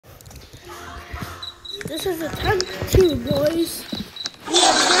This is attempt 2, boys. We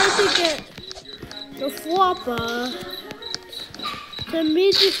are trying to get the floppa to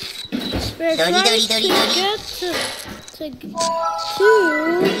meet. We're trying to get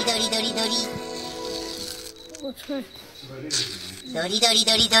What's right?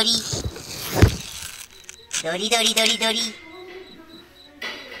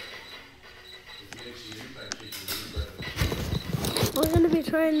 We're gonna be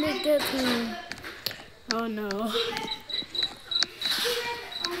trying to get to. Oh no.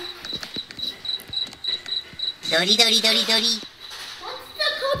 What's the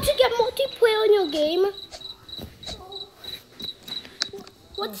code to get multiplayer on your game?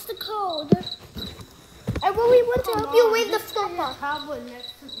 What's the code? I really want to help you with the floppa. Tablet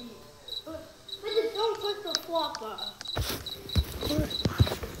next to me. But don't click the floppa.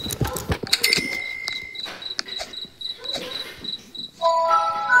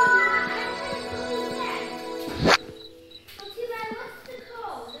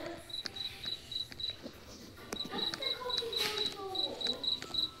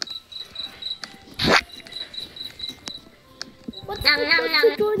 What's the code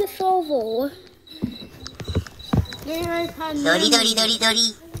to join the server?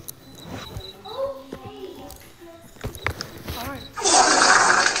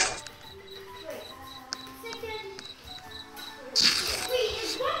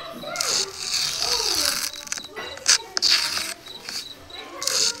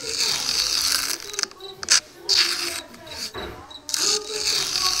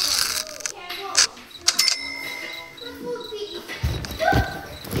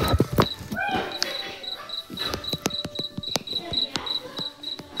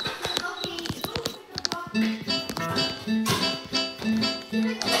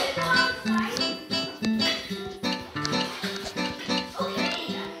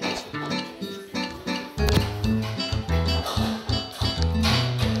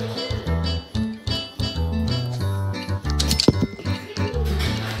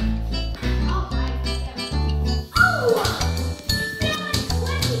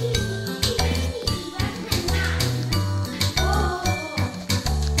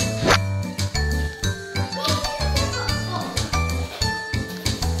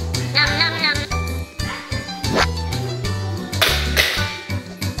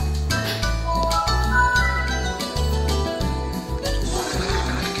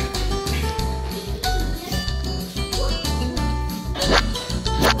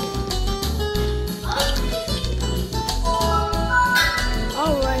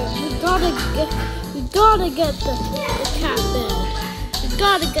 You gotta get the cat bed. You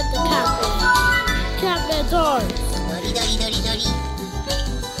gotta get the cat bed. Cat bed's ours.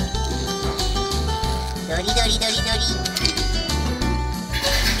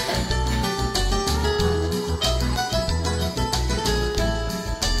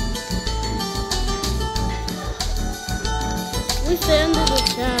 We send the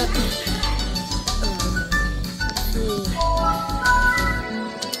chat.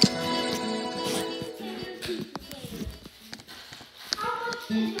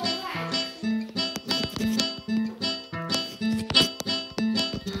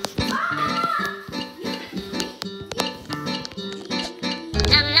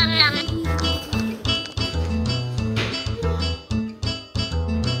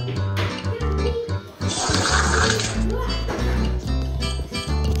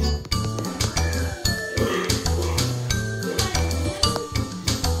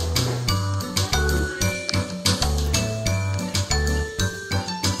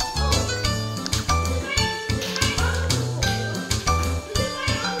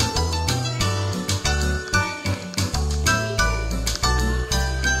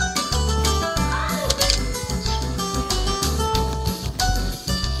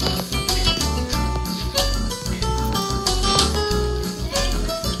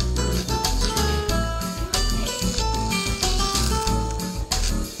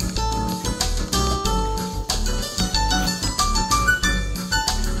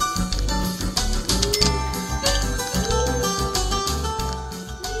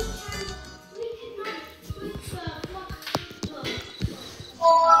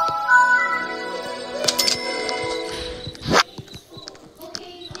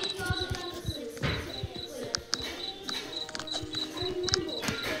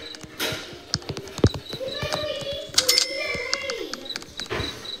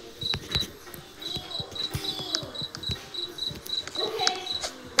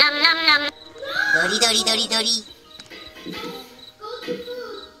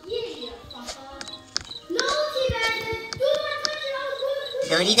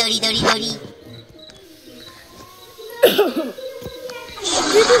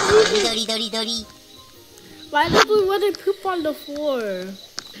 Dori, dori, dori. Why did we let it poop on the floor?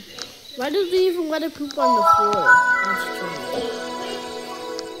 Why did we even let it poop on the floor? That's true.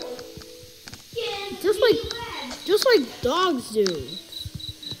 Just like dogs do.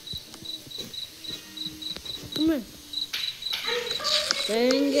 Come here.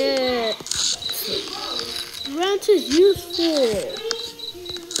 Dang it. Rent is useful.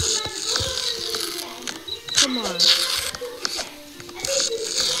 Come on.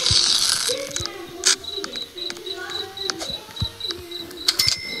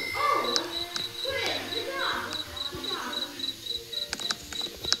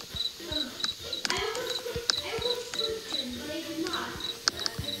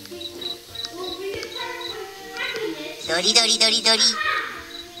 Dori, dori, dori, dori.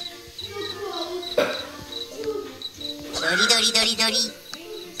 Dori, dori, dori, dori.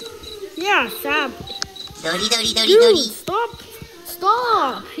 Yeah, stop. Dori, dori, dori, Dude, dori. stop.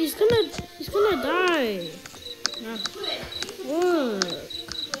 Stop. He's gonna die. Yeah. Look.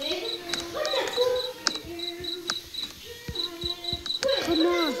 Come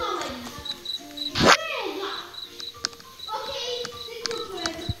on.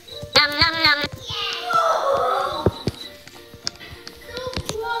 Nom, nom, nom.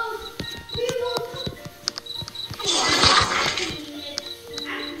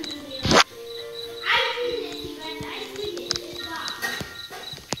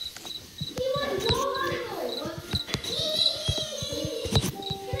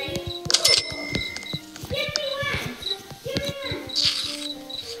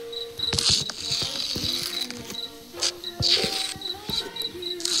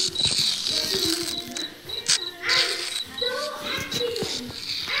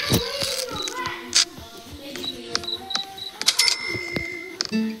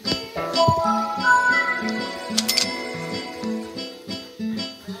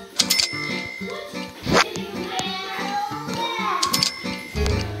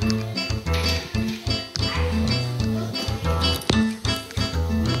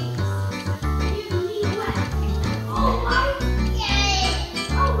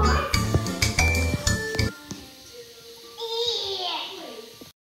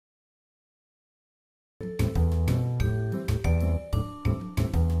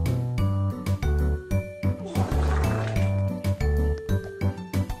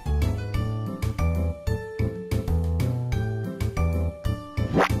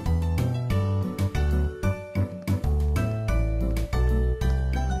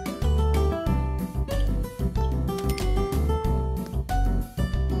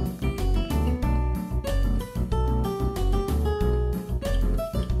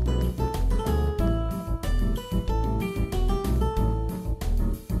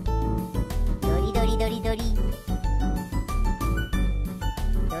 Dori, dori, dori.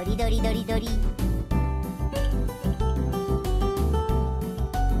 Dori, dori, dori, dori.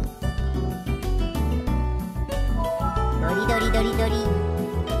 Dori, dori, dori, dori.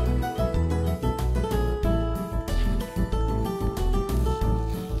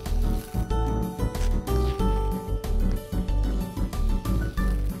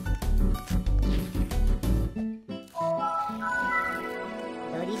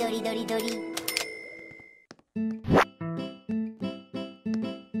 Dori, dori, dori.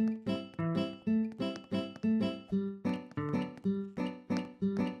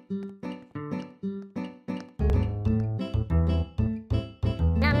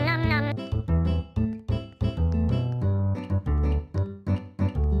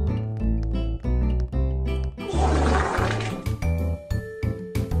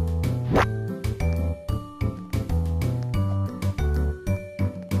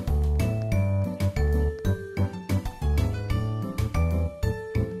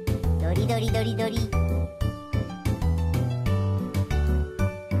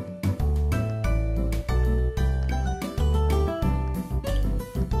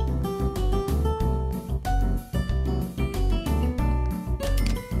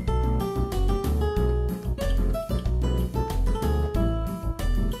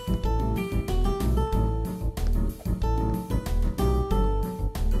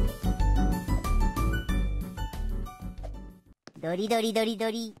 Dori, dori, dori,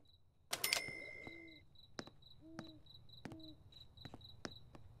 dori.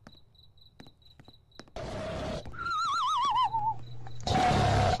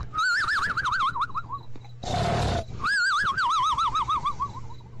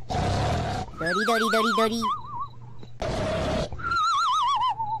 Dori, dori, dori, dori.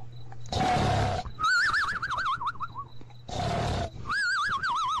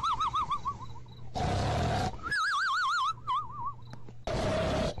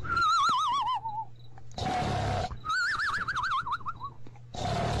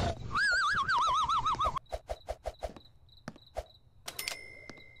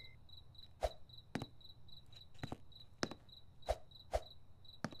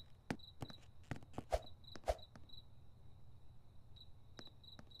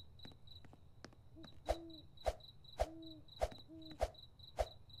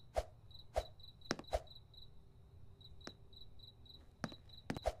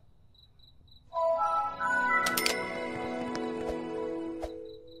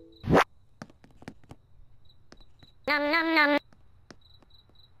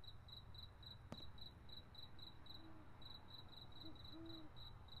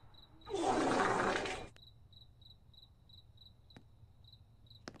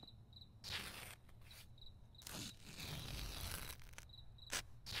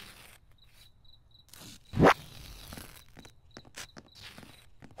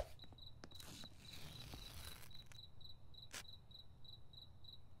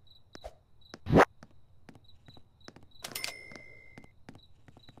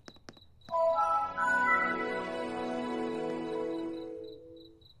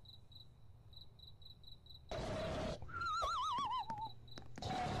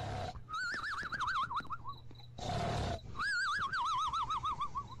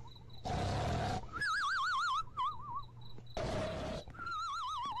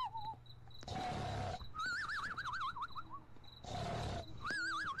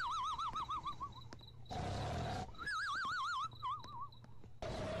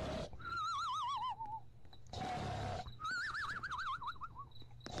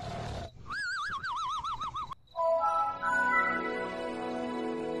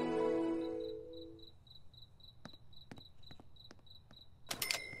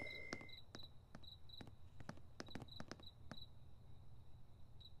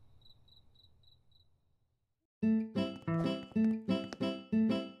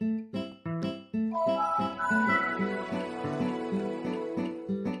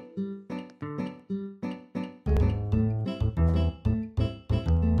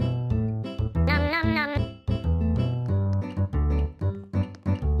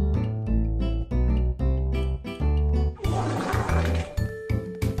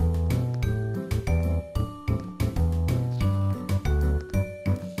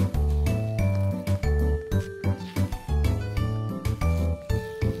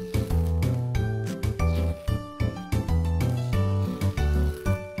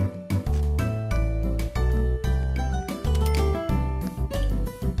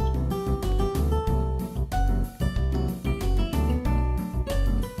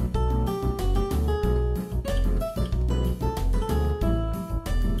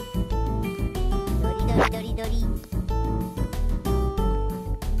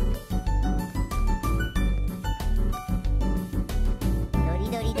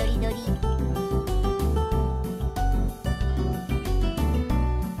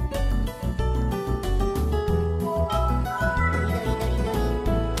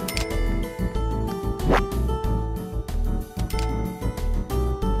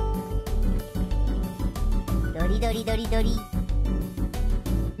 ドリドリドリ。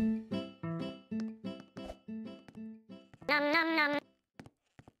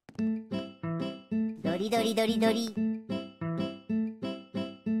ドリドリドリドリ。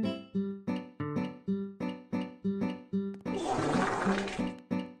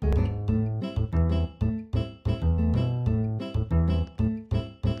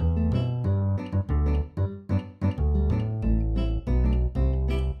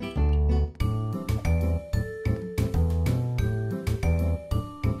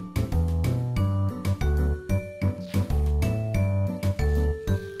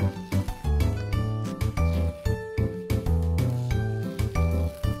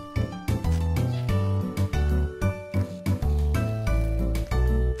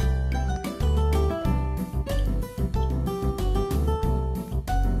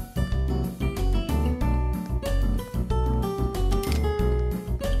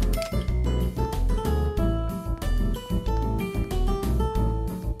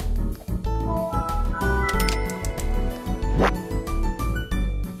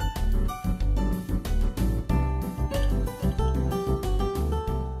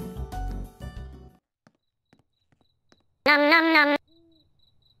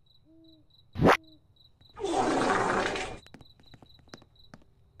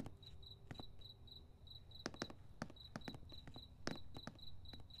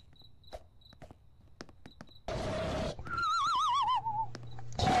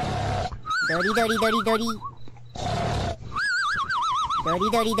ドリドリドリドリ。ド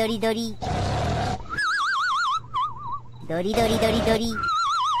リドリドリドリ。ドリドリドリドリ。